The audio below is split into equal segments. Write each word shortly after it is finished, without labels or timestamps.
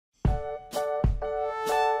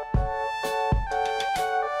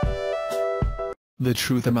The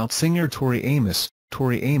truth about singer Tori Amos.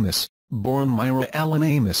 Tori Amos, born Myra Ellen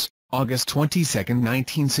Amos, August 22,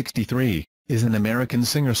 1963, is an American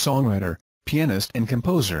singer-songwriter, pianist and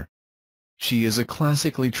composer. She is a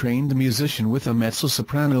classically trained musician with a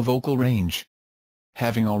mezzo-soprano vocal range.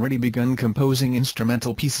 Having already begun composing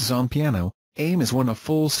instrumental pieces on piano, Amos won a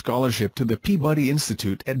full scholarship to the Peabody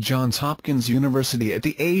Institute at Johns Hopkins University at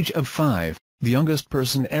the age of 5, the youngest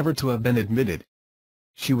person ever to have been admitted.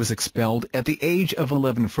 She was expelled at the age of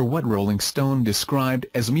 11 for what Rolling Stone described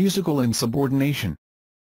as musical insubordination.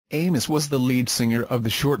 Amos was the lead singer of the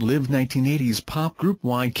short-lived 1980s pop group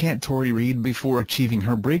Why Can't Tori Read before achieving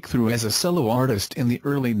her breakthrough as a solo artist in the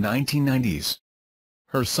early 1990s.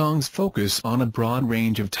 Her songs focus on a broad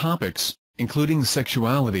range of topics, including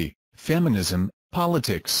sexuality, feminism,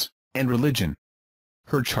 politics, and religion.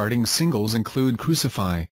 Her charting singles include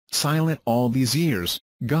Crucify, Silent All These Years,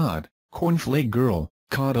 God, Cornflake Girl,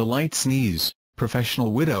 Caught a Light Sneeze,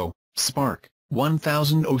 Professional Widow, Spark,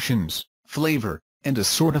 1000 Oceans, Flavor, and A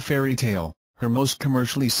Sorta Fairy Tale, her most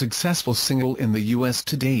commercially successful single in the U.S.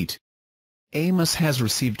 to date. Amos has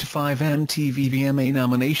received 5 MTV VMA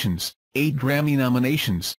nominations, 8 Grammy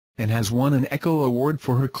nominations, and has won an Echo Award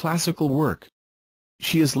for her classical work.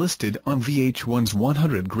 She is listed on VH1's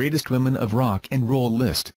 100 Greatest Women of Rock and Roll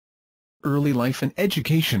list. Early life and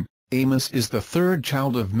education. Amos is the third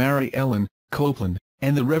child of Myra Ellen, Copeland,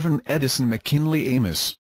 and the Reverend Edison McKinley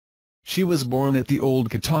Amos. She was born at the Old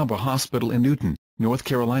Catawba Hospital in Newton, North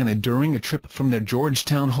Carolina during a trip from their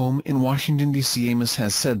Georgetown home in Washington, D.C. Amos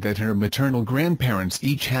has said that her maternal grandparents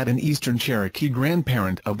each had an Eastern Cherokee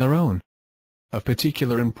grandparent of their own. Of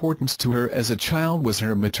particular importance to her as a child was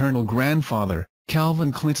her maternal grandfather,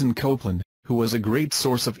 Calvin Clinton Copeland, who was a great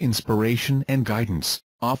source of inspiration and guidance,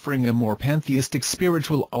 offering a more pantheistic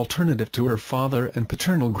spiritual alternative to her father and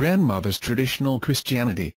paternal grandmother's traditional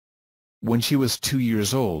Christianity. When she was 2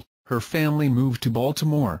 years old, her family moved to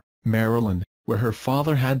Baltimore, Maryland, where her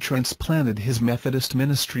father had transplanted his Methodist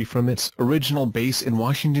ministry from its original base in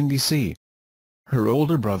Washington, D.C. Her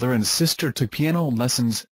older brother and sister took piano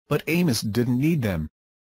lessons, but Amos didn't need them.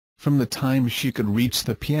 From the time she could reach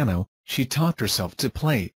the piano, she taught herself to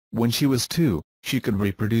play. When she was 2, she could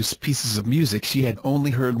reproduce pieces of music she had only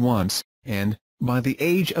heard once, and, by the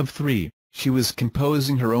age of 3, she was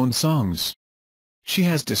composing her own songs. She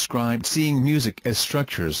has described seeing music as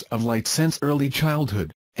structures of light since early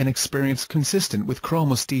childhood, an experience consistent with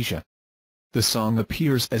chromesthesia. The song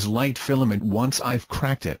appears as light filament once I've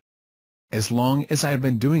cracked it. As long as I've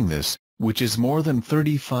been doing this, which is more than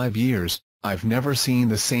 35 years, I've never seen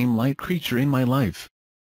the same light creature in my life.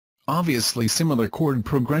 Obviously similar chord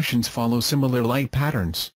progressions follow similar light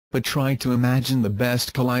patterns, but try to imagine the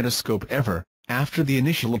best kaleidoscope ever. After the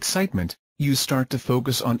initial excitement, you start to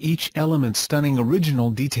focus on each element's stunning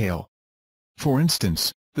original detail. For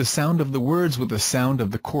instance, the sound of the words with the sound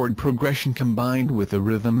of the chord progression combined with the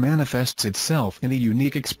rhythm manifests itself in a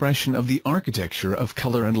unique expression of the architecture of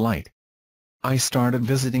color and light. I started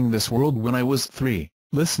visiting this world when I was 3,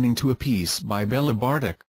 listening to a piece by Bela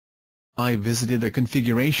Bartok. I visited a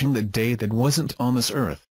configuration that day that wasn't on this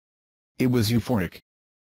earth. It was euphoric.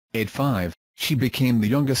 At 5, she became the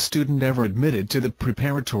youngest student ever admitted to the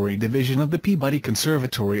preparatory division of the Peabody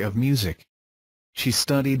Conservatory of Music. She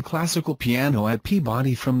studied classical piano at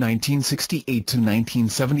Peabody from 1968 to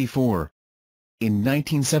 1974. In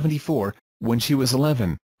 1974, when she was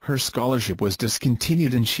 11, her scholarship was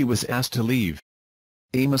discontinued and she was asked to leave.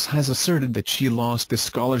 Amos has asserted that she lost the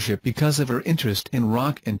scholarship because of her interest in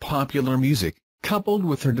rock and popular music, coupled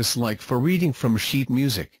with her dislike for reading from sheet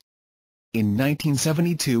music. In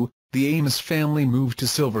 1972, the Amos family moved to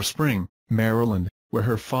Silver Spring, Maryland, where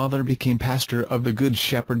her father became pastor of the Good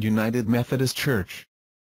Shepherd United Methodist Church.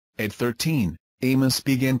 At 13, Amos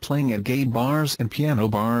began playing at gay bars and piano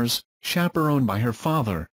bars, chaperoned by her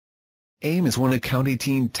father. Amos won a county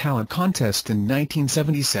teen talent contest in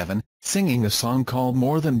 1977, singing a song called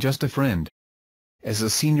More Than Just a Friend. As a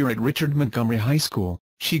senior at Richard Montgomery High School,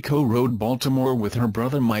 she co-wrote Baltimore with her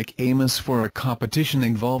brother Mike Amos for a competition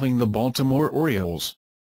involving the Baltimore Orioles.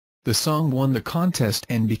 The song won the contest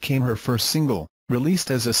and became her first single,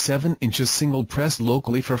 released as a 7-inch single pressed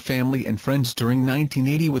locally for family and friends during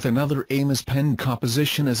 1980 with another Amos-penned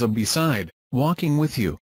composition as a B-side, Walking With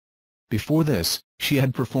You. Before this, she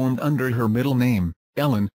had performed under her middle name,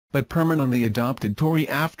 Ellen, but permanently adopted Tori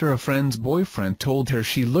after a friend's boyfriend told her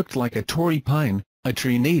she looked like a Torrey pine, a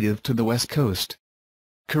tree native to the West Coast.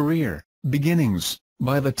 Career beginnings.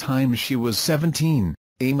 By the time she was 17,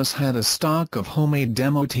 Amos had a stock of homemade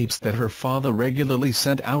demo tapes that her father regularly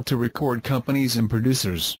sent out to record companies and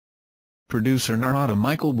producers. Producer Narada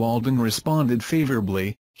Michael Walden responded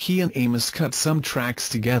favorably, He and Amos cut some tracks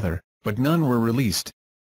together, but none were released.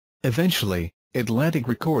 Eventually, Atlantic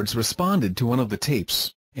Records responded to one of the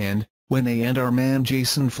tapes, and, when A&R man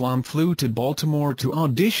Jason Flom flew to Baltimore to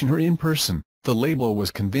audition her in person, the label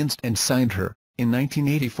was convinced and signed her. In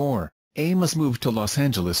 1984, Amos moved to Los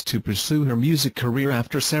Angeles to pursue her music career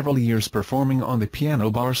after several years performing on the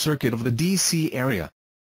piano bar circuit of the D.C. area.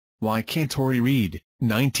 Why Can't Tori Read,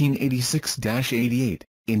 1986-88.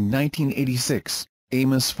 In 1986,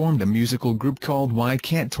 Amos formed a musical group called Why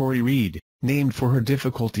Can't Tori Read, named for her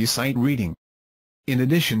difficulty sight reading. In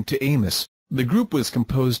addition to Amos, the group was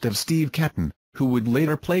composed of Steve Catton, who would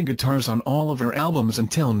later play guitars on all of her albums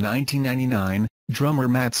until 1999, drummer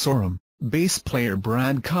Matt Sorum, bass player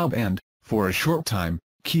Brad Cobb and, for a short time,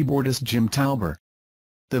 keyboardist Jim Tauber.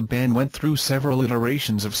 The band went through several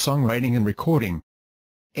iterations of songwriting and recording.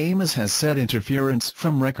 Amos has said interference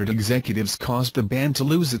from record executives caused the band to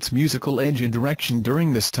lose its musical edge and direction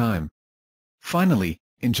during this time. Finally,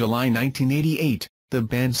 in July 1988, the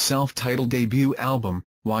band's self-titled debut album,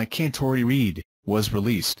 Why Can't Tori Read, was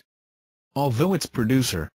released. Although its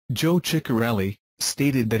producer, Joe Ciccarelli,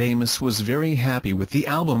 stated that Amos was very happy with the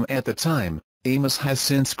album at the time, Amos has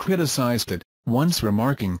since criticized it, once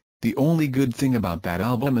remarking, "The only good thing about that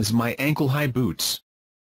album is my ankle-high boots."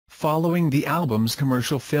 Following the album's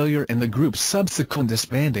commercial failure and the group's subsequent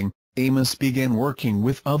disbanding, Amos began working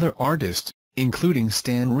with other artists, including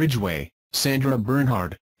Stan Ridgway, Sandra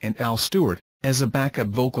Bernhard, and Al Stewart, as a backup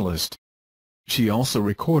vocalist. She also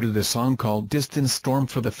recorded a song called Distant Storm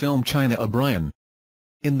for the film China O'Brien.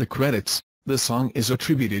 In the credits, the song is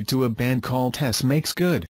attributed to a band called Tess Makes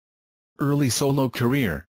Good. Early solo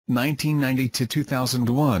career, 1990 to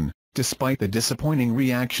 2001. Despite the disappointing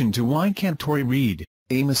reaction to Why Can't Tori Read,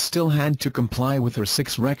 Amos still had to comply with her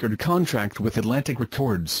 6-record contract with Atlantic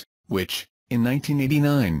Records, which, in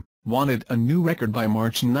 1989, wanted a new record by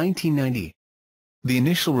March 1990. The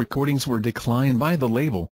initial recordings were declined by the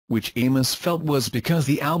label, which Amos felt was because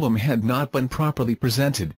the album had not been properly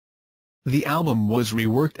presented. The album was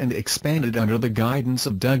reworked and expanded under the guidance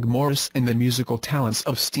of Doug Morris and the musical talents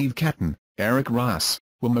of Steve Catton, Eric Ross,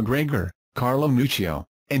 Will McGregor, Carlo Nuccio,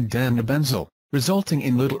 and Dan Benzel, resulting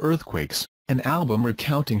in Little Earthquakes, an album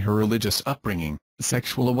recounting her religious upbringing,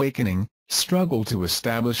 sexual awakening, struggle to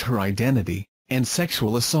establish her identity, and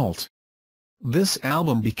sexual assault. This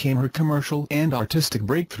album became her commercial and artistic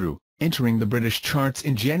breakthrough, entering the British charts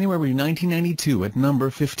in January 1992 at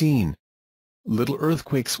number 15. Little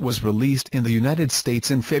Earthquakes was released in the United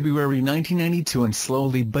States in February 1992 and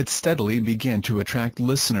slowly but steadily began to attract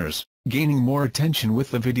listeners, gaining more attention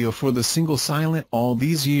with the video for the single Silent all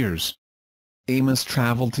these years. Amos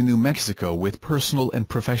traveled to New Mexico with personal and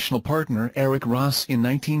professional partner Eric Ross in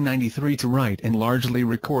 1993 to write and largely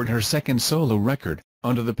record her second solo record,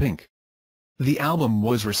 Under the Pink. The album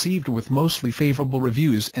was received with mostly favorable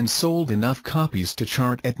reviews and sold enough copies to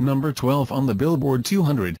chart at number 12 on the Billboard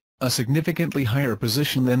 200, a significantly higher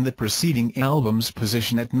position than the preceding album's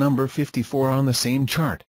position at number 54 on the same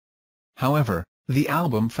chart. However, the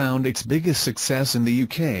album found its biggest success in the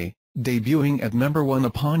UK, debuting at number 1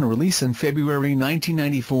 upon release in February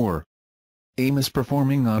 1994. Amos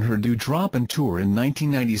performing on her Dewdropin' tour in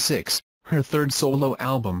 1996, her third solo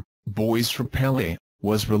album, Boys from Pele,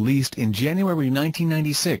 was released in January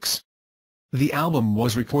 1996. The album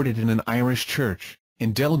was recorded in an Irish church,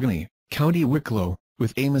 in Delgany, County Wicklow,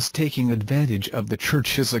 with Amos taking advantage of the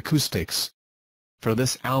church's acoustics. For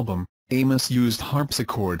this album, Amos used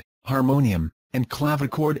harpsichord, harmonium, and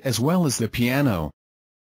clavichord as well as the piano.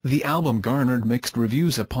 The album garnered mixed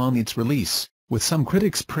reviews upon its release, with some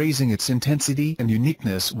critics praising its intensity and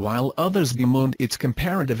uniqueness while others bemoaned its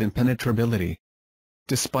comparative impenetrability.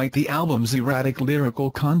 Despite the album's erratic lyrical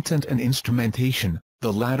content and instrumentation,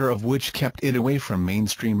 the latter of which kept it away from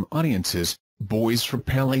mainstream audiences, Boys from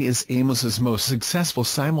Pele is Amos's most successful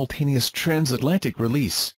simultaneous transatlantic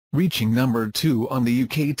release, reaching number 2 on the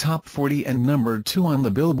UK Top 40 and number 2 on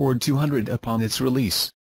the Billboard 200 upon its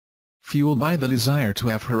release. Fueled by the desire to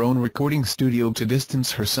have her own recording studio to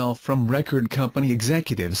distance herself from record company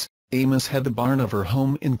executives, Amos had the barn of her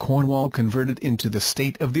home in Cornwall converted into the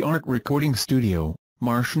state-of-the-art recording studio,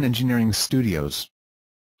 Martian Engineering Studios.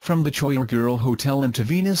 From the Choir Girl Hotel and to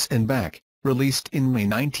Venus and Back, released in May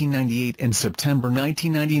 1998 and September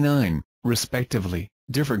 1999, respectively,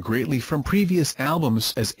 differ greatly from previous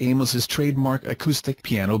albums as Amos's trademark acoustic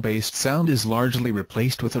piano-based sound is largely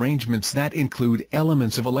replaced with arrangements that include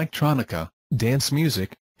elements of electronica, dance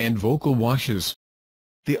music, and vocal washes.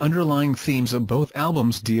 The underlying themes of both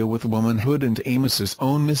albums deal with womanhood and Amos's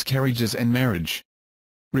own miscarriages and marriage.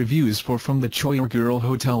 Reviews for From the Choir Girl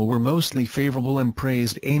Hotel were mostly favorable and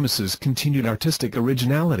praised Amos's continued artistic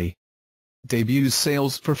originality. Debut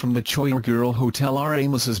sales for From the Choir Girl Hotel are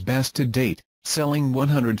Amos's best to date, selling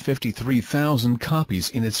 153,000 copies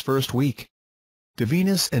in its first week. To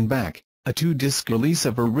Venus and Back, a two-disc release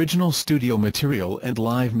of original studio material and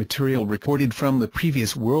live material recorded from the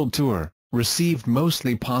previous world tour, received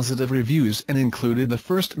mostly positive reviews and included the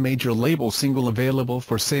first major label single available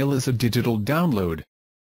for sale as a digital download.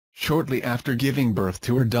 Shortly after giving birth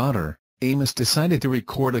to her daughter, Amos decided to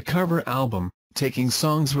record a cover album, taking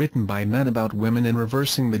songs written by men about women and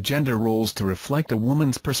reversing the gender roles to reflect a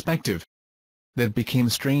woman's perspective. That became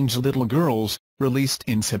Strange Little Girls, released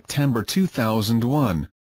in September 2001.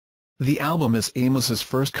 The album is Amos's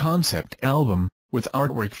first concept album, with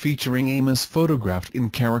artwork featuring Amos photographed in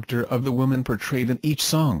character of the woman portrayed in each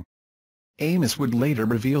song. Amos would later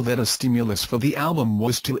reveal that a stimulus for the album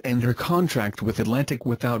was to end her contract with Atlantic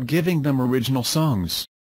without giving them original songs.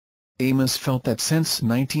 Amos felt that since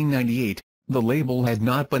 1998, the label had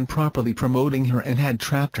not been properly promoting her and had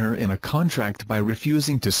trapped her in a contract by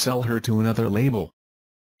refusing to sell her to another label.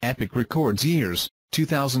 Epic Records years,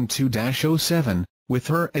 2002-07, with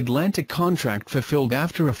her Atlantic contract fulfilled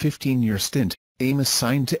after a 15-year stint, Amos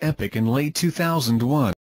signed to Epic in late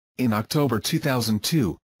 2001. In October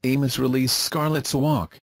 2002, Amos released Scarlet's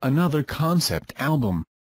Walk, another concept album.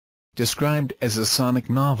 Described as a sonic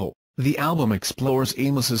novel, the album explores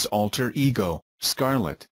Amos's alter ego,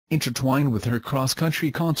 Scarlet, intertwined with her cross-country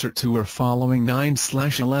concert tour following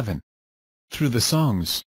 9/11. Through the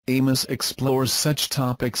songs, Amos explores such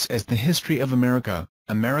topics as the history of America,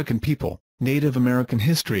 American people, Native American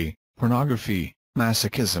history, pornography,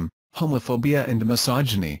 masochism, homophobia and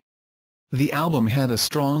misogyny. The album had a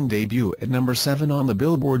strong debut at number 7 on the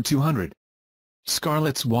Billboard 200.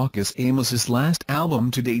 Scarlet's Walk is Amos's last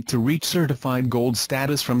album to date to reach certified gold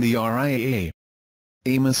status from the RIAA.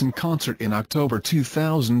 Amos in concert in October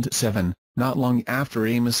 2007, not long after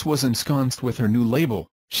Amos was ensconced with her new label,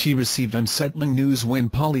 she received unsettling news when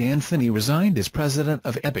Polly Anthony resigned as president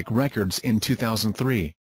of Epic Records in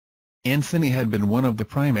 2003. Anthony had been one of the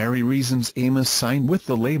primary reasons Amos signed with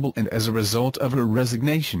the label, and as a result of her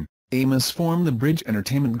resignation, Amos formed the Bridge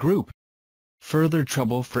Entertainment Group. Further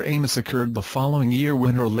trouble for Amos occurred the following year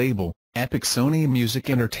when her label, Epic Sony Music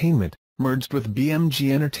Entertainment, merged with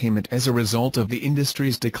BMG Entertainment as a result of the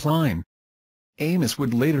industry's decline. Amos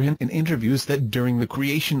would later hint in interviews that during the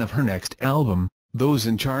creation of her next album, those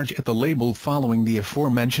in charge at the label following the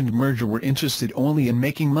aforementioned merger were interested only in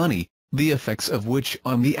making money, the effects of which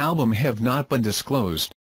on the album have not been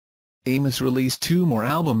disclosed. Amos released 2 more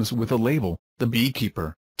albums with the label, The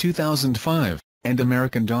Beekeeper, 2005, and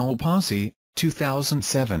American Doll Posse,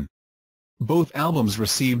 2007. Both albums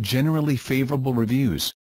received generally favorable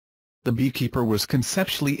reviews. The Beekeeper was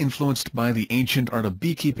conceptually influenced by the ancient art of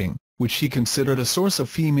beekeeping, which she considered a source of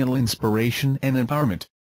female inspiration and empowerment.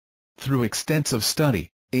 Through extensive study,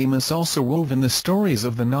 Amos also wove in the stories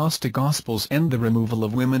of the Gnostic Gospels and the removal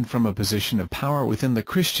of women from a position of power within the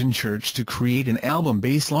Christian Church to create an album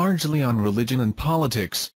based largely on religion and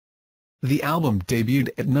politics. The album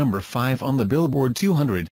debuted at number 5 on the Billboard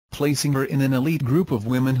 200, placing her in an elite group of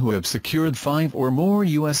women who have secured 5 or more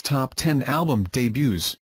U.S. top 10 album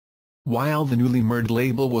debuts. While the newly merged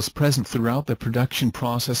label was present throughout the production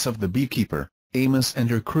process of The Beekeeper, Amos and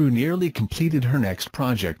her crew nearly completed her next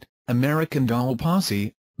project, American Doll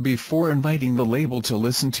Posse, before inviting the label to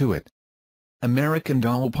listen to it. American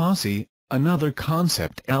Doll Posse, another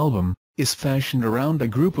concept album, is fashioned around a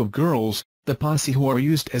group of girls, the posse, who are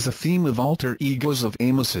used as a theme of alter egos of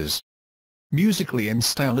Amos's. Musically and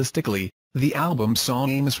stylistically, the album saw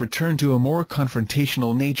Amos return to a more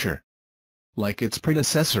confrontational nature. Like its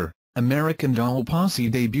predecessor, American Doll Posse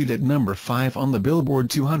debuted at number 5 on the Billboard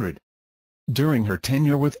 200. During her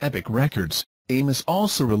tenure with Epic Records, Amos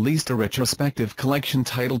also released a retrospective collection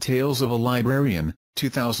titled Tales of a Librarian,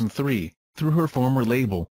 2003, through her former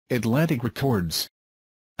label, Atlantic Records.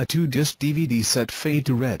 A 2-disc DVD set Fade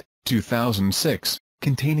to Red, 2006,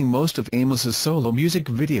 containing most of Amos's solo music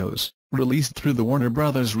videos, released through the Warner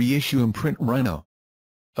Brothers reissue imprint Rhino.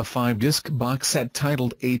 A 5-disc box set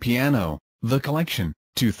titled A Piano, The Collection,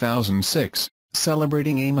 2006,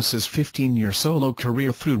 celebrating Amos's 15-year solo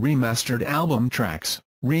career through remastered album tracks,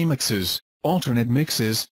 remixes, alternate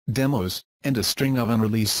mixes, demos, and a string of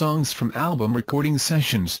unreleased songs from album recording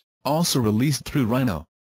sessions, also released through Rhino.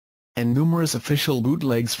 And numerous official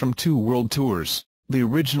bootlegs from 2 world tours, the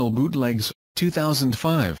original bootlegs,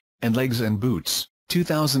 2005, and Legs and Boots,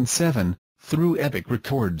 2007, through Epic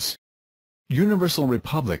Records. Universal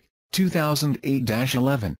Republic,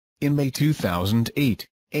 2008-11. In May 2008,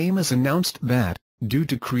 Amos announced that, Due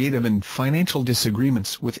to creative and financial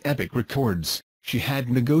disagreements with Epic Records, she had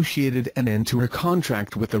negotiated an end to her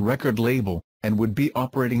contract with the record label, and would be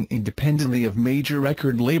operating independently of major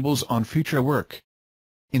record labels on future work.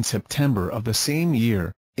 In September of the same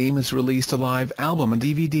year, Amos released a live album and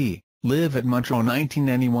DVD, Live at Montreux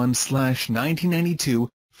 1991/1992,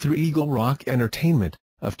 through Eagle Rock Entertainment,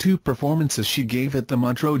 of 2 performances she gave at the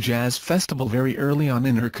Montreux Jazz Festival very early on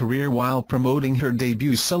in her career while promoting her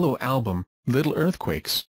debut solo album, Little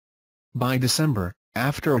Earthquakes. By December,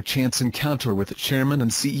 after a chance encounter with Chairman and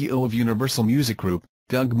CEO of Universal Music Group,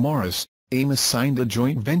 Doug Morris, Amos signed a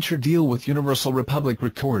joint venture deal with Universal Republic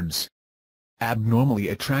Records. Abnormally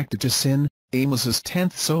Attracted to Sin, Amos's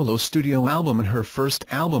 10th solo studio album and her first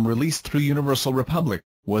album released through Universal Republic,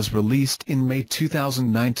 was released in May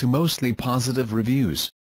 2009 to mostly positive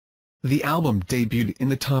reviews. The album debuted in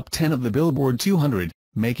the top 10 of the Billboard 200,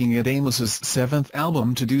 making it Amos's 7th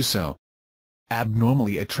album to do so.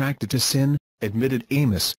 Abnormally Attracted to Sin, admitted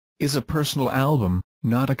Amos, is a personal album,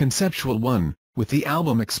 not a conceptual one, with the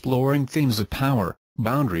album exploring themes of power,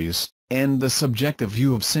 boundaries, and the subjective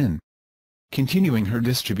view of sin. Continuing her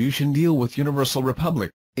distribution deal with Universal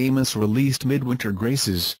Republic, Amos released Midwinter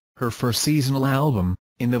Graces, her first seasonal album,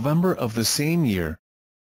 in November of the same year.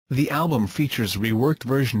 The album features reworked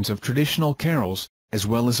versions of traditional carols, as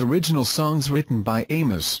well as original songs written by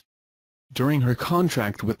Amos. During her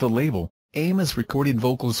contract with the label, Amos recorded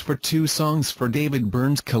vocals for 2 songs for David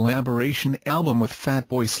Byrne's collaboration album with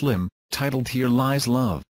Fatboy Slim, titled Here Lies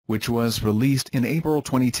Love, which was released in April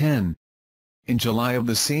 2010. In July of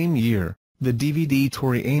the same year, the DVD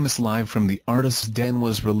Tori Amos Live from the Artist's Den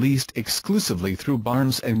was released exclusively through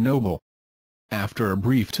Barnes & Noble. After a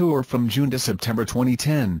brief tour from June to September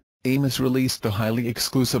 2010, Amos released the highly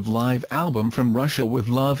exclusive live album From Russia with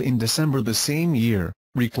Love in December the same year,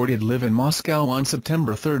 recorded live in Moscow on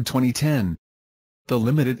September 3, 2010. The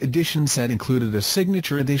limited edition set included a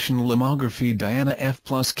signature edition Lomography Diana F+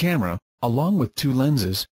 camera, along with 2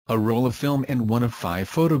 lenses, a roll of film and one of 5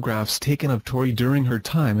 photographs taken of Tori during her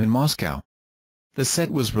time in Moscow. The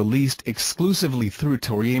set was released exclusively through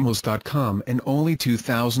ToriAmos.com and only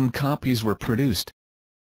 2,000 copies were produced.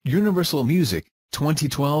 Universal Music,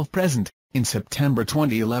 2012-present. In September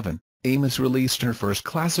 2011, Amos released her first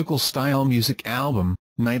classical-style music album,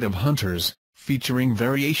 Night of Hunters, featuring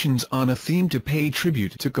variations on a theme to pay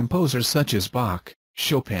tribute to composers such as Bach,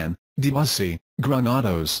 Chopin, Debussy,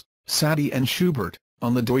 Granados, Satie and Schubert,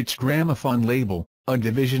 on the Deutsche Grammophon label, a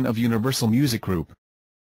division of Universal Music Group.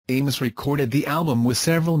 Amos recorded the album with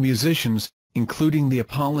several musicians, including the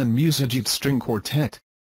Apollon Musicite String Quartet.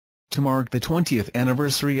 To mark the 20th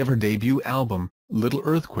anniversary of her debut album, Little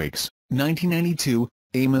Earthquakes, 1992,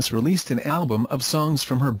 Amos released an album of songs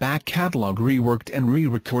from her back catalog reworked and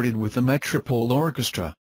re-recorded with the Metropole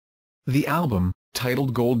Orchestra. The album,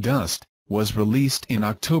 titled Gold Dust, was released in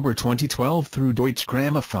October 2012 through Deutsche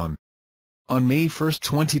Grammophon. On May 1,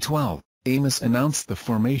 2012, Amos announced the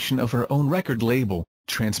formation of her own record label,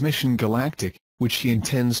 Transmission Galactic, which she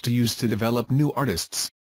intends to use to develop new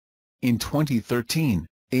artists. In 2013,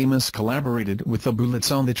 Amos collaborated with the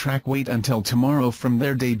Bullets on the track Wait Until Tomorrow from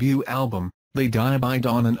their debut album, They Die by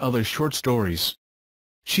Dawn and Other Short Stories.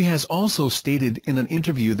 She has also stated in an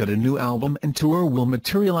interview that a new album and tour will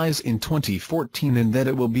materialize in 2014 and that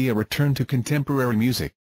it will be a return to contemporary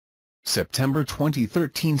music. September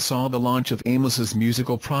 2013 saw the launch of Amos's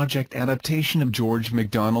musical project adaptation of George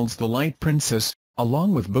MacDonald's The Light Princess,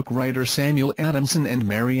 along with book writer Samuel Adamson and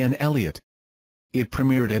Marianne Elliott. It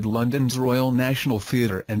premiered at London's Royal National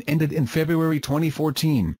Theatre and ended in February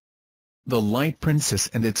 2014. The Light Princess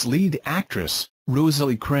and its lead actress,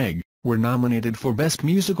 Rosalie Craig, were nominated for Best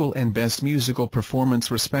Musical and Best Musical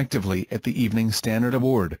Performance respectively at the Evening Standard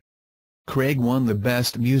Award. Craig won the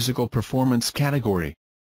Best Musical Performance category.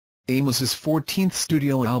 Amos's 14th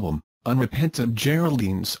studio album, Unrepentant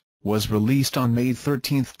Geraldines, was released on May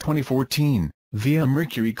 13, 2014, via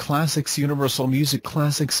Mercury Classics Universal Music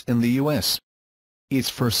Classics in the U.S. Its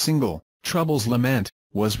first single, Trouble's Lament,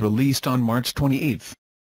 was released on March 28.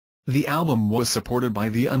 The album was supported by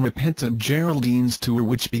the Unrepentant Geraldines tour,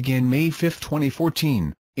 which began May 5,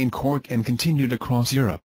 2014, in Cork and continued across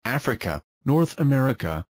Europe, Africa, North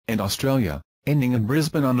America, and Australia, ending in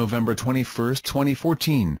Brisbane on November 21,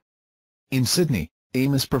 2014. In Sydney,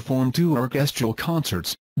 Amos performed 2 orchestral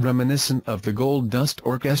concerts, reminiscent of the Gold Dust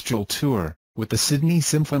Orchestral Tour, with the Sydney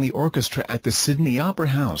Symphony Orchestra at the Sydney Opera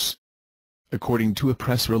House. According to a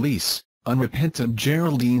press release, Unrepentant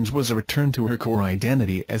Geraldines was a return to her core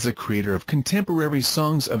identity as a creator of contemporary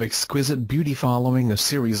songs of exquisite beauty following a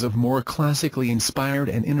series of more classically inspired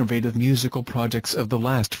and innovative musical projects of the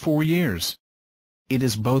last 4 years. It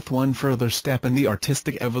is both one further step in the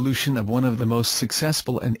artistic evolution of one of the most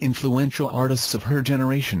successful and influential artists of her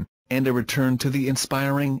generation, and a return to the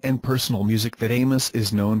inspiring and personal music that Amos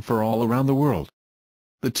is known for all around the world.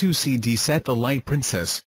 The 2-CD set The Light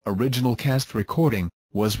Princess, original cast recording,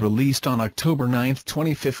 was released on October 9,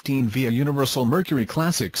 2015 via Universal Mercury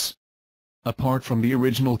Classics. Apart from the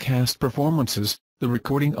original cast performances, the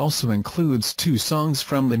recording also includes 2 songs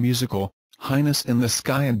from the musical, Highness in the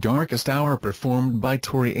Sky and Darkest Hour, performed by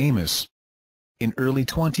Tori Amos. In early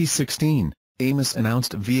 2016, Amos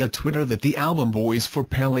announced via Twitter that the album Boys for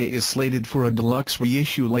Pele is slated for a deluxe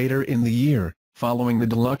reissue later in the year, following the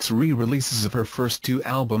deluxe re-releases of her first 2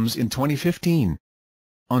 albums in 2015.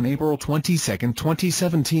 On April 22,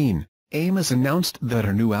 2017, Amos announced that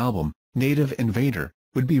her new album, Native Invader,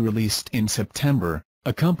 would be released in September,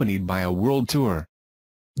 accompanied by a world tour.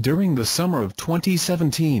 During the summer of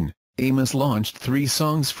 2017, Amos launched 3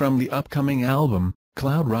 songs from the upcoming album,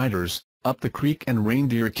 Cloud Riders, Up the Creek and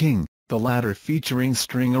Reindeer King, the latter featuring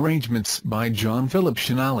string arrangements by John Philip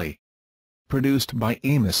Shinali. Produced by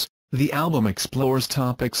Amos, the album explores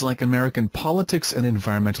topics like American politics and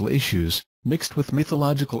environmental issues, mixed with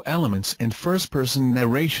mythological elements and first-person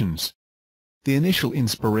narrations. The initial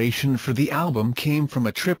inspiration for the album came from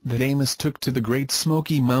a trip that Amos took to the Great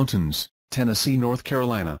Smoky Mountains, Tennessee, North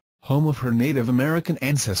Carolina, home of her Native American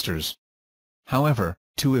ancestors. However,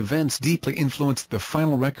 2 events deeply influenced the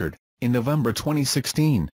final record. In November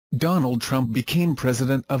 2016, Donald Trump became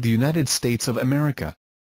President of the United States of America.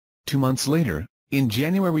 2 months later, in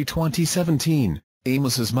January 2017,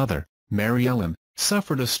 Amos's mother, Myra Ellen,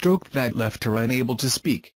 suffered a stroke that left her unable to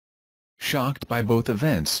speak. Shocked by both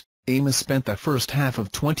events, Amos spent the first half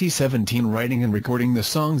of 2017 writing and recording the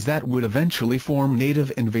songs that would eventually form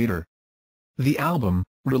Native Invader. The album,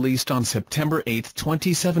 released on September 8,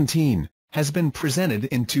 2017, has been presented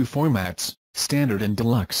in 2 formats, Standard and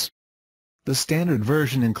Deluxe. The standard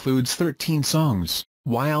version includes 13 songs,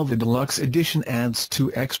 while the deluxe edition adds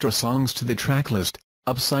 2 extra songs to the tracklist,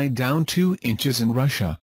 Upside Down 2 Inches in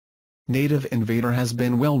Russia. Native Invader has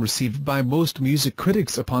been well received by most music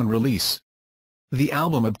critics upon release. The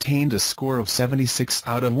album obtained a score of 76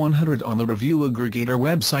 out of 100 on the review aggregator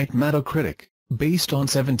website Metacritic, based on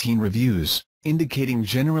 17 reviews, indicating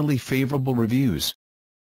generally favorable reviews.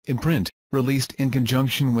 In print, released in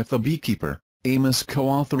conjunction with The Beekeeper, Amos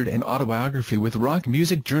co-authored an autobiography with rock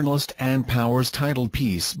music journalist Ann Powers titled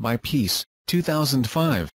Piece by Piece,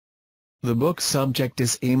 2005. The book's subject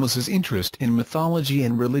is Amos's interest in mythology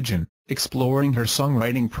and religion, exploring her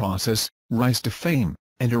songwriting process, rise to fame,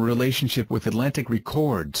 and her relationship with Atlantic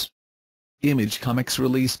Records. Image Comics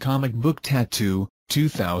released Comic Book Tattoo,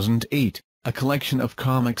 2008, a collection of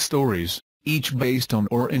comic stories, each based on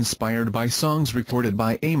or inspired by songs recorded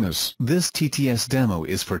by Amos. This TTS demo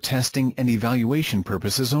is for testing and evaluation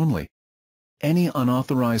purposes only. Any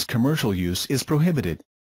unauthorized commercial use is prohibited.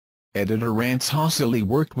 Editor Rance Hossley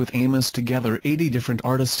worked with Amos to gather 80 different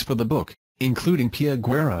artists for the book, including Pia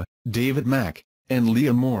Guerra, David Mack, and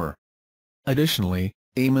Leah Moore. Additionally,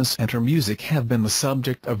 Amos and her music have been the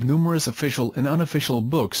subject of numerous official and unofficial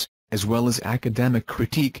books, as well as academic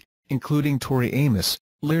critique, including Tori Amos,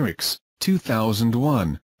 Lyrics,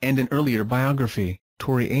 2001, and an earlier biography,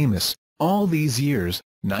 Tori Amos, All These Years,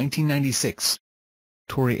 1996.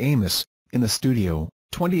 Tori Amos, In the Studio,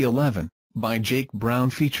 2011, by Jake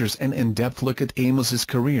Brown features an in-depth look at Amos's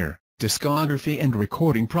career, discography and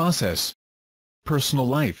recording process. Personal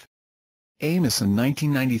life. Amos in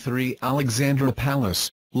 1993. Alexandra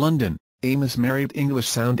Palace, London. Amos married English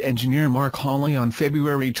sound engineer Mark Hawley on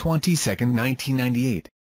February 22, 1998.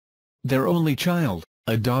 Their only child,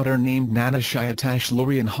 a daughter named Natasha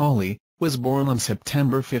Lorian Hawley, was born on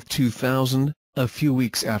September 5, 2000, a few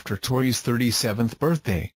weeks after Tori's 37th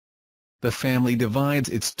birthday. The family divides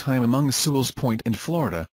its time among Sewell's Point in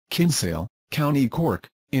Florida, Kinsale, County Cork,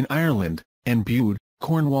 in Ireland, and Bude,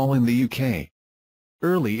 Cornwall in the UK.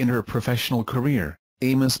 Early in her professional career,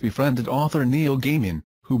 Amos befriended author Neil Gaiman,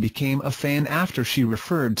 who became a fan after she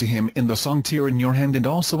referred to him in the song Tear in Your Hand and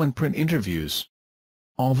also in print interviews.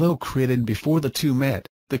 Although created before the two met,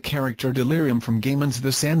 the character Delirium from Gaiman's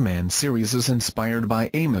The Sandman series is inspired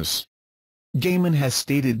by Amos. Gaiman has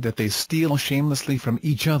stated that they steal shamelessly from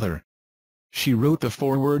each other. She wrote the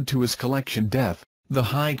foreword to his collection Death, The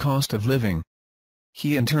High Cost of Living.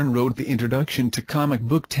 He in turn wrote the introduction to Comic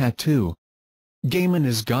Book Tattoo. Gaiman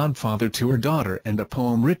is godfather to her daughter, and a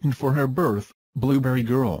poem written for her birth, Blueberry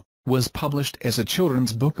Girl, was published as a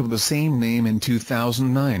children's book of the same name in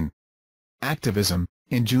 2009. Activism.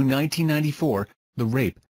 In June 1994, the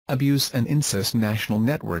Rape, Abuse and Incest National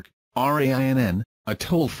Network, RAINN, a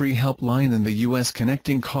toll-free helpline in the U.S.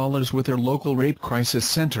 connecting callers with their local rape crisis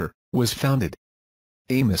center, was founded.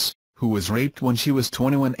 Amos, who was raped when she was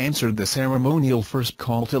 21, answered the ceremonial first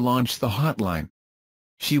call to launch the hotline.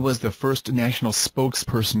 She was the first national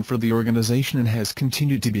spokesperson for the organization and has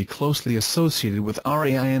continued to be closely associated with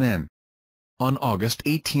RAINN. On August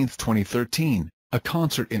 18, 2013, a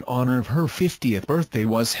concert in honor of her 50th birthday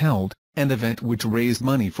was held, an event which raised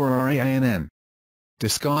money for RAINN.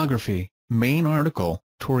 Discography, main article,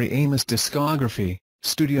 Tori Amos discography,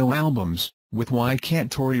 studio albums, with Why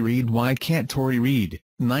Can't Tori Read,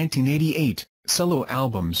 1988, solo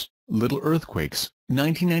albums, Little Earthquakes,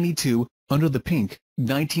 1992, Under the Pink,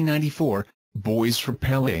 1994, Boys for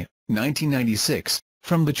Pele, 1996,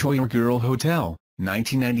 From the Choir Girl Hotel,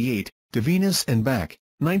 1998, To Venus and Back,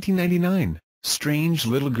 1999, Strange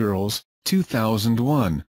Little Girls,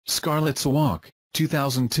 2001, Scarlet's Walk,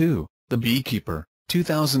 2002, The Beekeeper,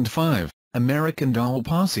 2005, American Doll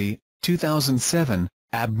Posse, 2007,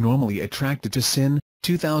 Abnormally Attracted to Sin,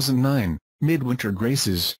 2009, Midwinter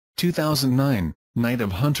Graces, 2009, Night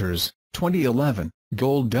of Hunters, 2011,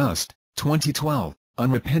 Gold Dust, 2012,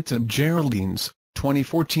 Unrepentant Geraldines,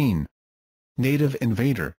 2014. Native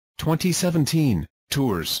Invader, 2017,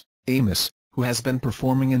 Tours. Amos, who has been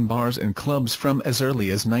performing in bars and clubs from as early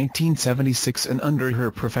as 1976 and under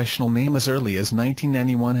her professional name as early as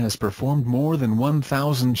 1991, has performed more than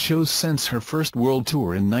 1,000 shows since her first world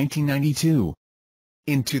tour in 1992.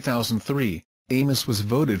 In 2003, Amos was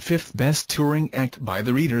voted 5th Best Touring Act by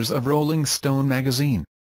the readers of Rolling Stone magazine.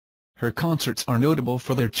 Her concerts are notable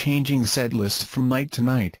for their changing set list from night to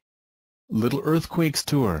night. Little Earthquakes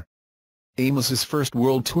Tour. Amos's first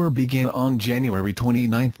world tour began on January 29,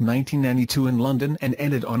 1992 in London and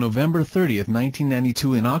ended on November 30,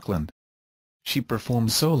 1992 in Auckland. She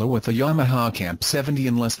performed solo with the Yamaha Camp 70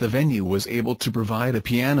 unless the venue was able to provide a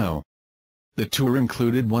piano. The tour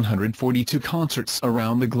included 142 concerts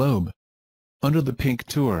around the globe. Under the Pink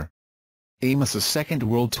Tour. Amos's second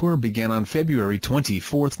world tour began on February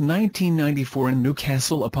 24, 1994 in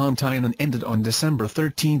Newcastle upon Tyne and ended on December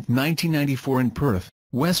 13, 1994 in Perth,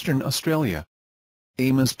 Western Australia.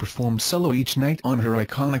 Amos performed solo each night on her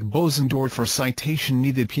iconic Bosendorfer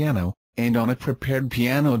citation-needed piano, and on a prepared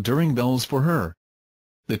piano during Bells for Her.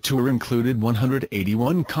 The tour included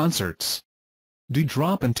 181 concerts. Do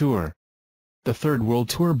Drop and Tour. The third world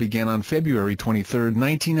tour began on February 23,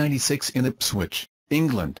 1996 in Ipswich,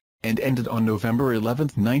 England, and ended on November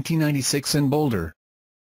 11, 1996 in Boulder.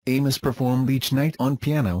 Amos performed each night on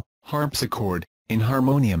piano, harpsichord, and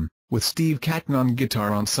harmonium, with Steve Catton on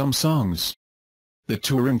guitar on some songs. The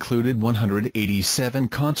tour included 187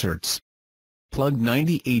 concerts. Plug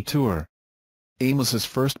 98 Tour. Amos's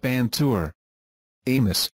first band tour.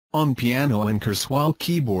 Amos, on piano and Kurzweil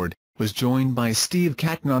keyboard, was joined by Steve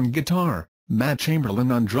Catton on guitar, Matt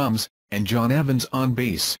Chamberlain on drums, and John Evans on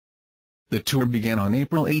bass. The tour began on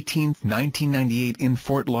April 18, 1998 in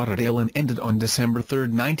Fort Lauderdale and ended on December 3,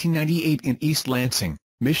 1998 in East Lansing,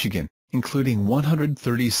 Michigan, including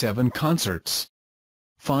 137 concerts.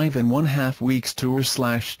 5½ weeks tour /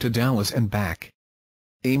 to Dallas and back.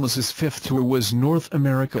 Amos's fifth tour was North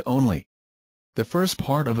America only. The first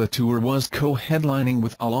part of the tour was co-headlining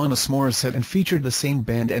with Alanis Morissette and featured the same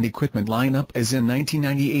band and equipment lineup as in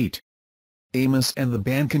 1998. Amos and the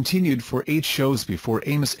band continued for 8 shows before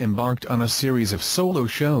Amos embarked on a series of solo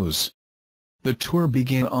shows. The tour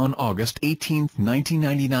began on August 18,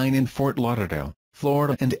 1999 in Fort Lauderdale,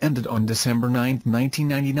 Florida and ended on December 9,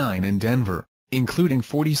 1999 in Denver, including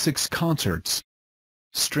 46 concerts.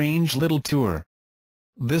 Strange Little Tour.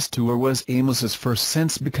 This tour was Amos's first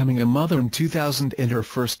since becoming a mother in 2000 and her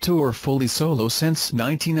first tour fully solo since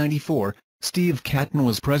 1994. Steve Catton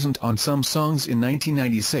was present on some songs in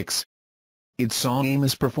 1996. It saw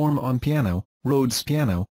Amos perform on piano, Rhodes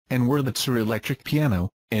piano, and Wurlitzer electric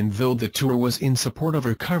piano, and though the tour was in support of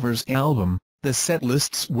her covers album, the set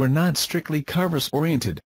lists were not strictly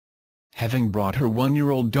covers-oriented. Having brought her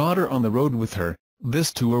 1-year-old daughter on the road with her,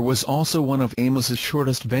 this tour was also one of Amos's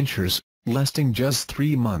shortest ventures, lasting just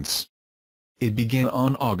 3 months. It began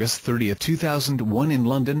on August 30, 2001 in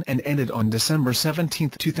London and ended on December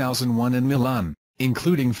 17, 2001 in Milan,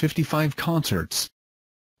 including 55 concerts.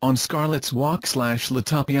 On Scarlet's Walk /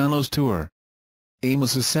 Latopiano's tour.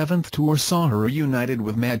 Amos's 7th tour saw her reunited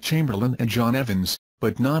with Matt Chamberlain and John Evans,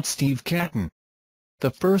 but not Steve Catton. The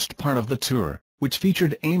first part of the tour, which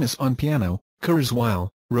featured Amos on piano, Kurzweil,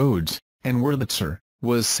 Rhodes, and Wurlitzer,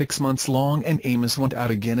 was 6 months long, and Amos went out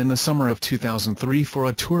again in the summer of 2003 for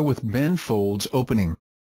a tour with Ben Folds opening.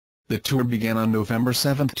 The tour began on November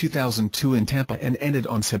 7, 2002 in Tampa and ended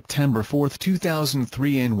on September 4,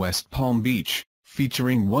 2003 in West Palm Beach,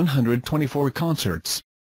 featuring 124 concerts.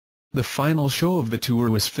 The final show of the tour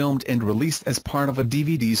was filmed and released as part of a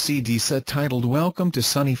DVD-CD set titled Welcome to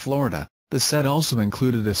Sunny Florida. The set also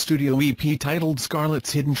included a studio EP titled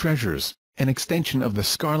Scarlet's Hidden Treasures, an extension of the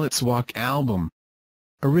Scarlet's Walk album.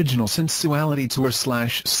 Original Sensuality Tour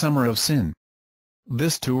 / Summer of Sin.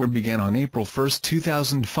 This tour began on April 1,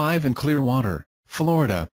 2005 in Clearwater,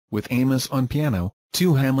 Florida, with Amos on piano,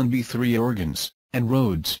 2 Hammond B3 organs, and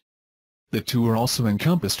Rhodes. The tour also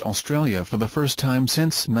encompassed Australia for the first time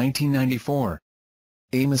since 1994.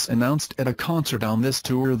 Amos announced at a concert on this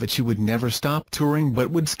tour that she would never stop touring but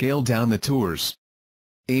would scale down the tours.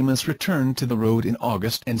 Amos returned to the road in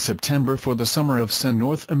August and September for the Summer of Sin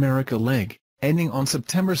North America leg, ending on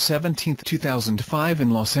September 17, 2005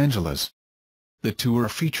 in Los Angeles. The tour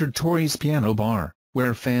featured Tori's Piano Bar,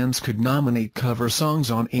 where fans could nominate cover songs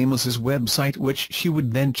on Amos's website which she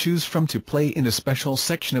would then choose from to play in a special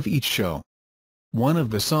section of each show. One of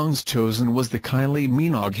the songs chosen was the Kylie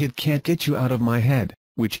Minogue hit Can't Get You Out of My Head,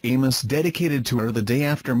 which Amos dedicated to her the day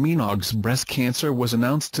after Minogue's breast cancer was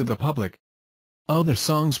announced to the public. Other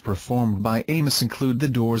songs performed by Amos include The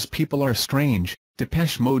Doors' People Are Strange,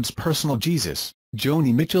 Depeche Mode's Personal Jesus,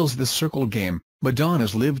 Joni Mitchell's The Circle Game,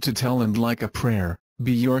 Madonna's Live to Tell and Like a Prayer,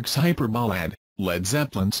 Bjork's Hyperballad, Led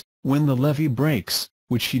Zeppelin's When the Levee Breaks,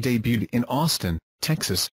 which she debuted in Austin,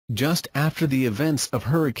 Texas, just after the events of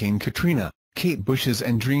Hurricane Katrina, Kate Bush's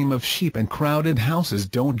And Dream of Sheep and Crowded House's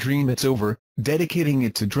Don't Dream It's Over, dedicating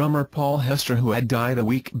it to drummer Paul Hester who had died a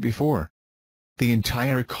week before. The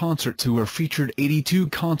entire concert tour featured 82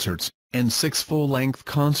 concerts, and 6 full-length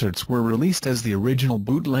concerts were released as the original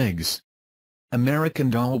bootlegs. American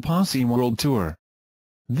Doll Posse World Tour.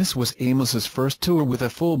 This was Amos's first tour with a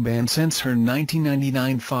full band since her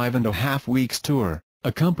 1999 5.5 weeks tour,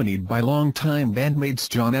 accompanied by longtime bandmates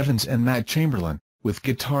John Evans and Matt Chamberlain, with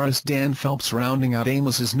guitarist Dan Phelps rounding out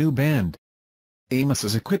Amos's new band.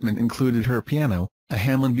 Amos's equipment included her piano, a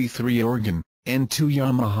Hammond B3 organ, and 2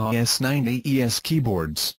 Yamaha S9 AES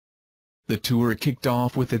keyboards. The tour kicked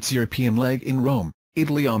off with its European leg in Rome,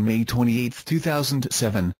 Italy on May 28,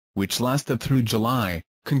 2007, which lasted through July,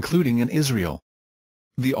 concluding in Israel.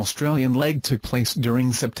 The Australian leg took place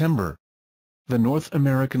during September. The North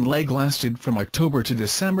American leg lasted from October to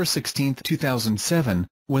December 16, 2007,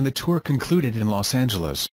 when the tour concluded in Los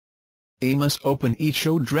Angeles. Amos opened each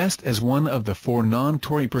show dressed as one of the 4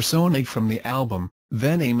 non-Tori personae from the album,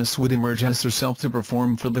 then Amos would emerge as herself to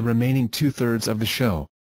perform for the remaining 2/3 of the show.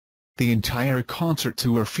 The entire concert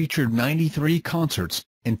tour featured 93 concerts,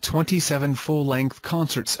 and 27 full-length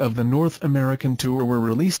concerts of the North American tour were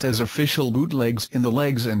released as official bootlegs in the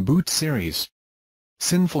Legs and Boots series.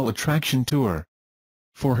 Sinful Attraction Tour.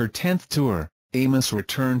 For her 10th tour, Amos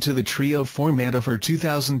returned to the trio format of her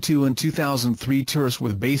 2002 and 2003 tours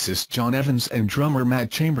with bassist John Evans and drummer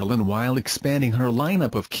Matt Chamberlain while expanding her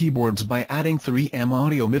lineup of keyboards by adding 3M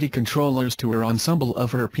audio MIDI controllers to her ensemble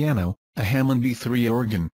of her piano, a Hammond B3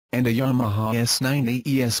 organ, and a Yamaha S9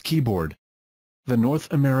 AES keyboard. The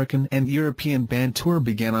North American and European band tour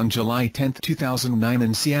began on July 10, 2009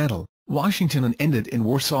 in Seattle, Washington and ended in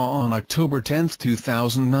Warsaw on October 10,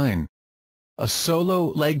 2009. A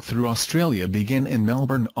solo leg through Australia began in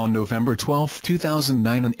Melbourne on November 12,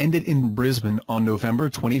 2009 and ended in Brisbane on November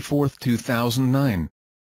 24, 2009.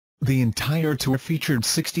 The entire tour featured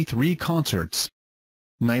 63 concerts.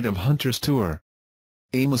 Night of Hunters Tour.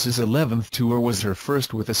 Amos's 11th tour was her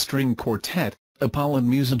first with a string quartet, Apollon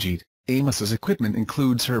Musicite. Amos's equipment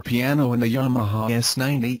includes her piano and a Yamaha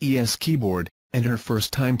S9 AES keyboard, and her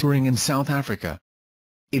first time touring in South Africa.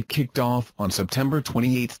 It kicked off on September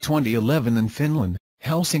 28, 2011 in Finland,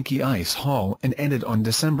 Helsinki Ice Hall and ended on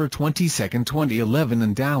December 22, 2011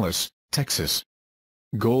 in Dallas, Texas.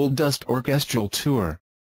 Gold Dust Orchestral Tour.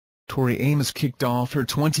 Tori Amos kicked off her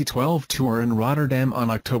 2012 tour in Rotterdam on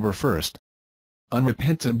October 1.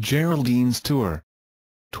 Unrepentant Geraldine's Tour.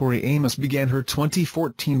 Tori Amos began her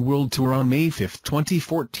 2014 World Tour on May 5,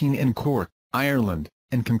 2014 in Cork, Ireland,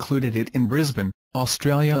 and concluded it in Brisbane,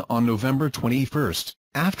 Australia on November 21,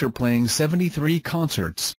 after playing 73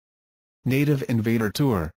 concerts. Native Invader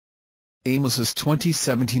Tour. Amos's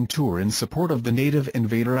 2017 tour in support of the Native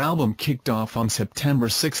Invader album kicked off on September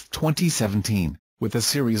 6, 2017, with a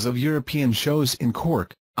series of European shows in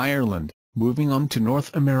Cork, Ireland, moving on to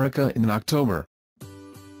North America in October.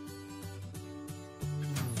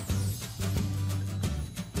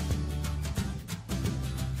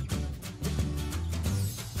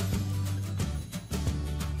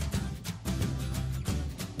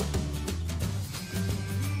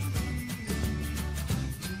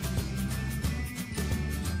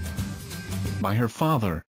 By her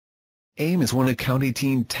father. Amos won a county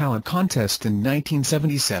teen talent contest in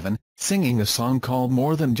 1977, singing a song called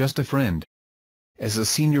More Than Just a Friend. As a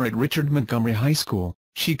senior at Richard Montgomery High School,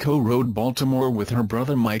 she co-wrote Baltimore with her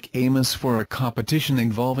brother Mike Amos for a competition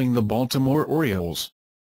involving the Baltimore Orioles.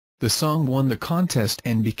 The song won the contest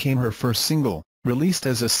and became her first single, released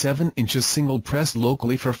as a 7-inch single pressed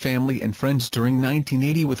locally for family and friends during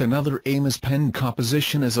 1980 with another Amos-penned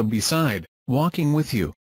composition as a B-side, Walking With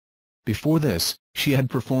You. Before this, she had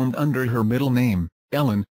performed under her middle name,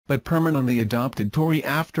 Ellen, but permanently adopted Tori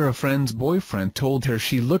after a friend's boyfriend told her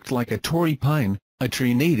she looked like a Tori pine, a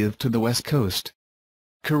tree native to the West Coast.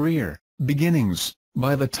 Career beginnings.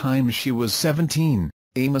 By the time she was 17,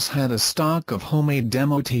 Amos had a stock of homemade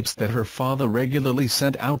demo tapes that her father regularly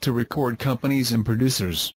sent out to record companies and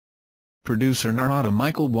producers. Producer Narada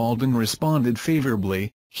Michael Walden responded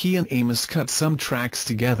favorably. He and Amos cut some tracks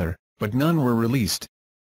together, but none were released.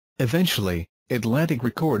 Eventually, Atlantic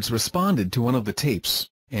Records responded to one of the tapes,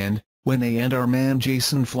 and, when A&R man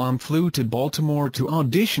Jason Flom flew to Baltimore to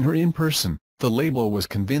audition her in person, the label was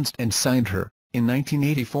convinced and signed her. In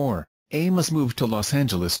 1984, Amos moved to Los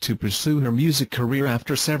Angeles to pursue her music career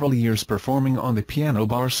after several years performing on the piano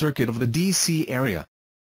bar circuit of the D.C. area.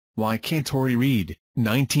 Why Can't Tori Read?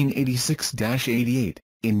 1986-88.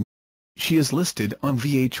 She is listed on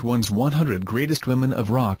VH1's 100 Greatest Women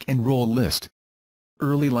of Rock and Roll list.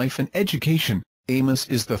 Early life and education. Amos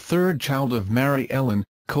is the third child of Myra Ellen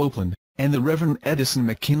Copeland and the Reverend Edison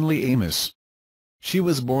McKinley Amos. She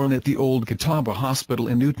was born at the Old Catawba Hospital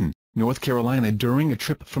in Newton, North Carolina during a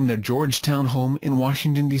trip from their Georgetown home in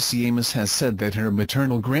Washington, D.C. Amos has said that her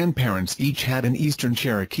maternal grandparents each had an Eastern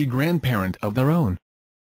Cherokee grandparent of their own.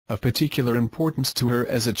 Of particular importance to her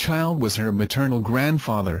as a child was her maternal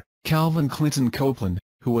grandfather, Calvin Clinton Copeland,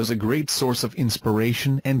 who was a great source of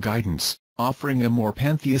inspiration and guidance, offering a more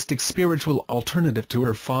pantheistic spiritual alternative to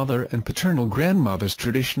her father and paternal grandmother's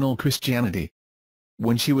traditional Christianity.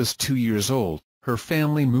 When she was 2 years old, her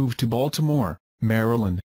family moved to Baltimore,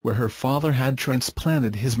 Maryland, where her father had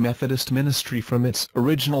transplanted his Methodist ministry from its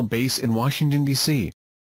original base in Washington, D.C.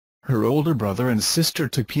 Her older brother and sister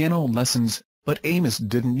took piano lessons, but Amos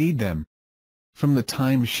didn't need them. From the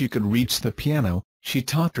time she could reach the piano, she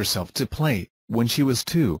taught herself to play. When she was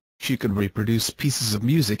 2, she could reproduce pieces of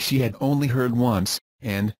music she had only heard once,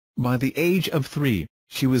 and, by the age of 3,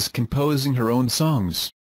 she was composing her own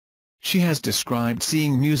songs. She has described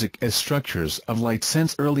seeing music as structures of light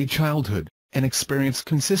since early childhood, an experience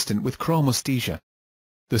consistent with chromesthesia.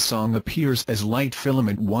 The song appears as light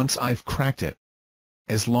filament once I've cracked it.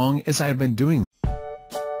 As long as I've been doing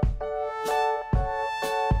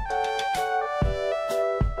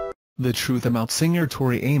The truth about singer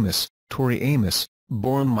Tori Amos. Tori Amos,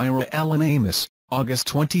 born Myra Ellen Amos, August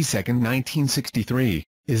 22, 1963,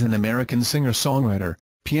 is an American singer-songwriter,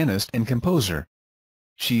 pianist and composer.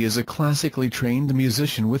 She is a classically trained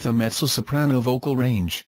musician with a mezzo-soprano vocal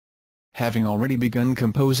range. Having already begun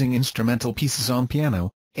composing instrumental pieces on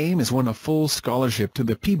piano, Amos won a full scholarship to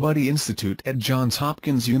the Peabody Institute at Johns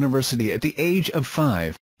Hopkins University at the age of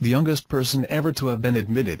 5, the youngest person ever to have been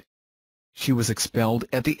admitted. She was expelled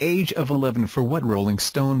at the age of 11 for what Rolling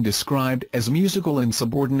Stone described as musical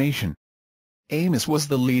insubordination. Amos was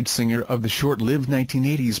the lead singer of the short-lived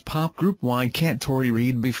 1980s pop group Why Can't Tori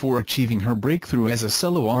Read before achieving her breakthrough as a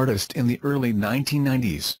solo artist in the early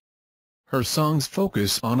 1990s. Her songs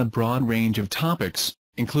focus on a broad range of topics,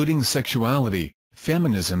 including sexuality,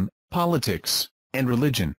 feminism, politics, and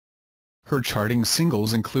religion. Her charting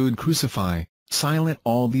singles include Crucify, Silent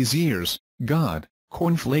All These Years, God,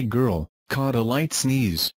 Cornflake Girl, Caught a Light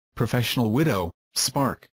Sneeze, Professional Widow,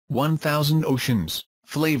 Spark, 1000 Oceans,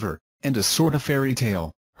 Flavor, and A Sort of Fairy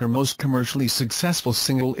Tale, her most commercially successful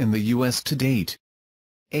single in the U.S. to date.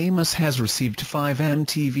 Amos has received 5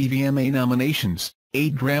 MTV VMA nominations,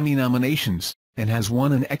 8 Grammy nominations, and has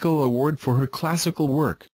won an Echo Award for her classical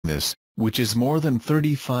work. This, which is more than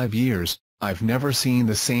 35 years, I've never seen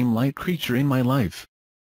the same light creature in my life.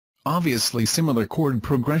 Obviously similar chord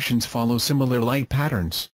progressions follow similar light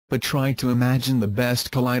patterns, but try to imagine the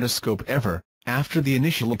best kaleidoscope ever. After the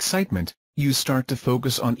initial excitement, you start to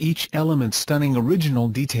focus on each element's stunning original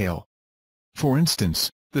detail. For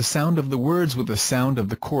instance, the sound of the words with the sound of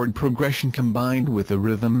the chord progression combined with the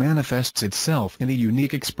rhythm manifests itself in a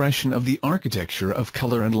unique expression of the architecture of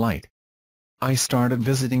color and light. I started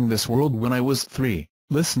visiting this world when I was 3,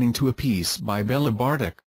 listening to a piece by Bela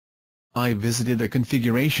Bartok. I visited a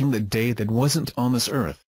configuration that day that wasn't on this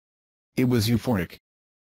earth. It was euphoric.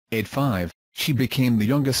 At 5, she became the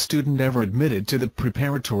youngest student ever admitted to the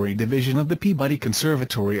preparatory division of the Peabody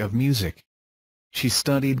Conservatory of Music. She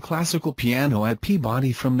studied classical piano at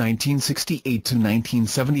Peabody from 1968 to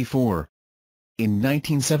 1974. In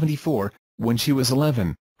 1974, when she was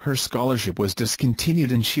 11, her scholarship was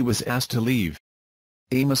discontinued and she was asked to leave.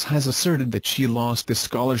 Amos has asserted that she lost the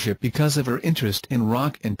scholarship because of her interest in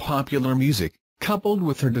rock and popular music, coupled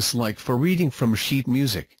with her dislike for reading from sheet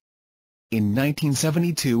music. In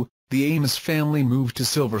 1972, the Amos family moved to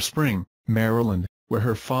Silver Spring, Maryland, where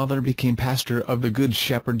her father became pastor of the Good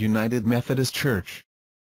Shepherd United Methodist Church.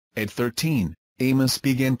 At 13, Amos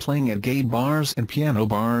began playing at gay bars and piano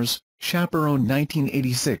bars. Chaperoned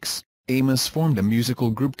 1986, Amos formed a musical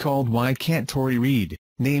group called Why Can't Tori Read,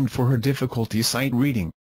 named for her difficulty sight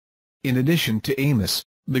reading. In addition to Amos,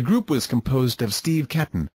 the group was composed of Steve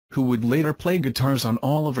Catton, who would later play guitars on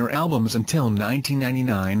all of her albums until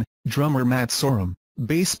 1999, drummer Matt Sorum,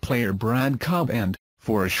 bass player Brad Cobb and,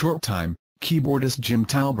 for a short time, keyboardist Jim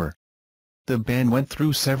Tauber. The band went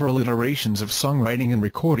through several iterations of songwriting and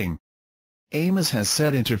recording. Amos has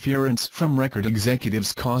said interference from record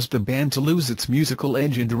executives caused the band to lose its musical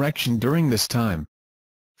edge and direction during this time.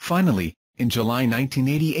 Finally, in July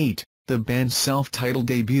 1988, the band's self-titled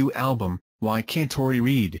debut album, Why Can't Tori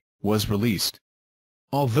Read, was released.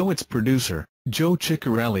 Although its producer, Joe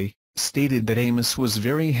Ciccarelli, stated that Amos was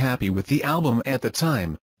very happy with the album at the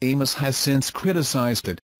time, Amos has since criticized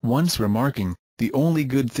it, once remarking, "The only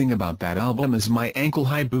good thing about that album is my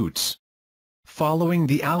ankle-high boots." Following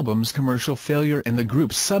the album's commercial failure and the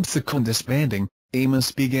group's subsequent disbanding,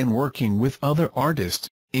 Amos began working with other artists,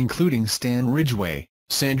 including Stan Ridgway,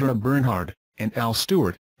 Sandra Bernhard, and Al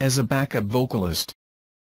Stewart, as a backup vocalist.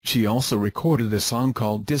 She also recorded a song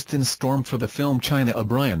called Distant Storm for the film China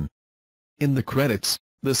O'Brien. In the credits,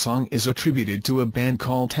 the song is attributed to a band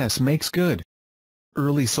called Tess Makes Good.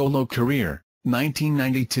 Early solo career,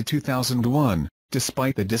 1990 to 2001,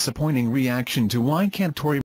 despite the disappointing reaction to Why Can't Tori